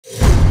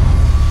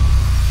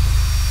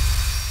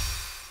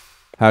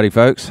Howdy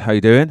folks, how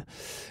you doing?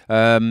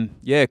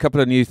 Yeah, a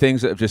couple of new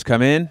things that have just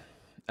come in.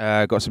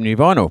 Got some new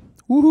vinyl.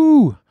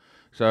 Woohoo!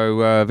 So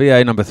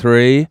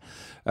VA003.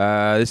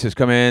 This has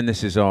come in.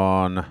 This is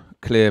on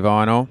clear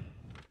vinyl,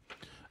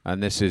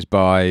 and this is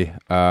by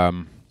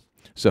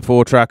it's a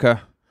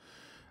 4-tracker.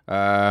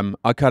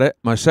 I cut it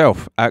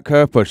myself at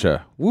Curve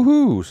Pusher.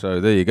 Woohoo!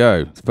 So there you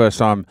go. It's the first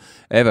time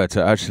ever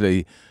to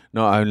actually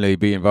not only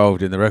be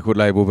involved in the record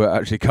label, but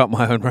actually cut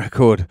my own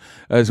record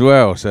as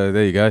well. So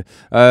there you go.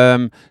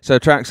 So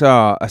tracks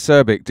are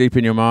Acerbic, Deep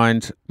in Your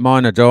Mind,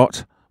 Minor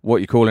Dott,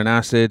 What You Call an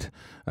Acid,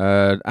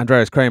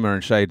 Andreas, Kraemer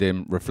and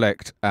Shadym,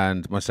 Reflect,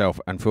 and myself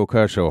and Phil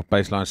Kershaw,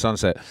 Baseline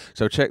Sunset.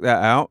 So check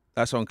that out.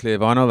 That's on clear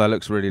vinyl. That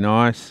looks really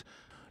nice.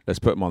 Let's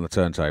put them on the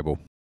turntable.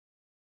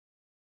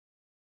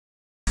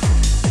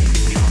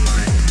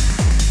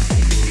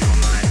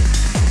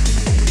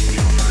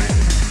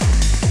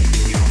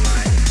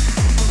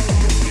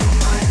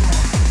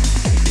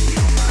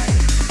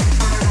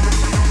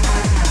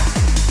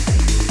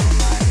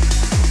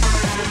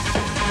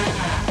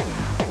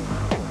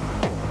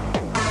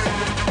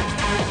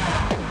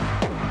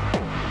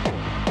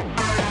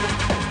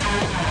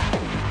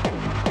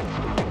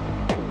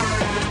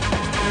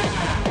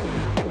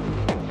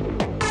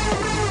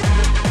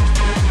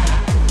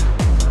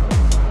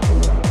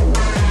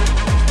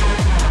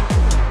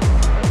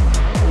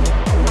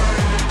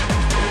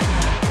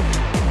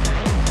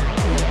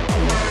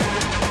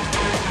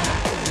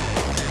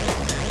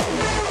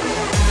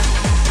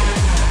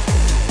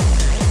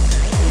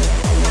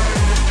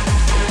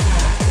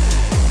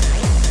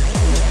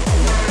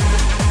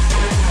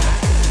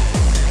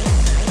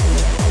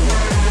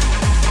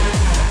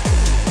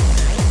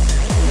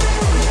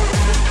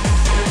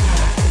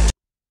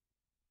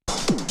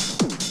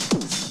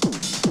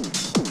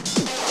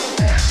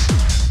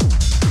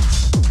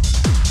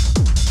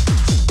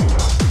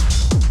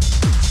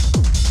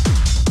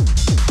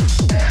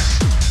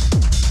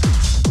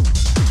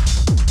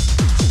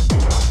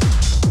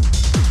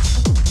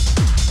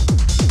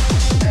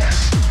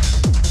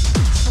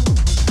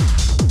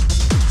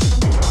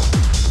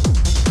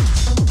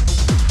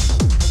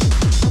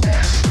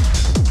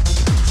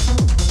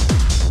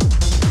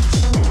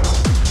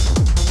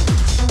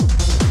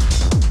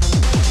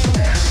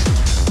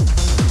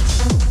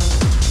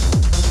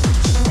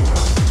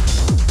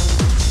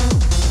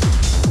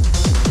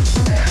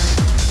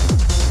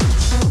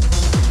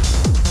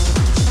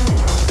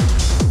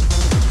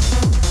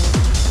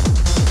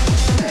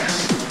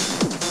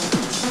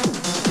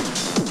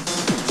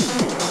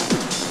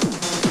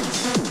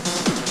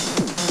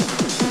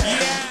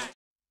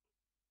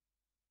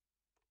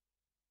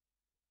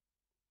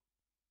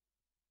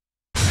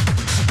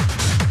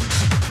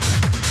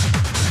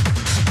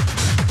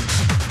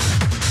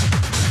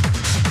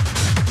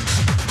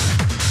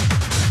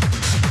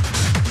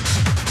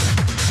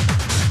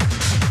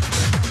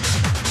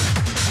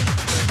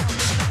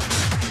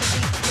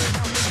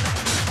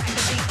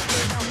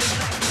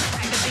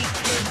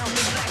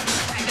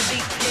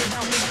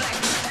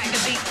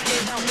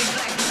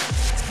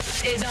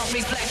 It don't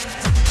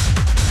reflect.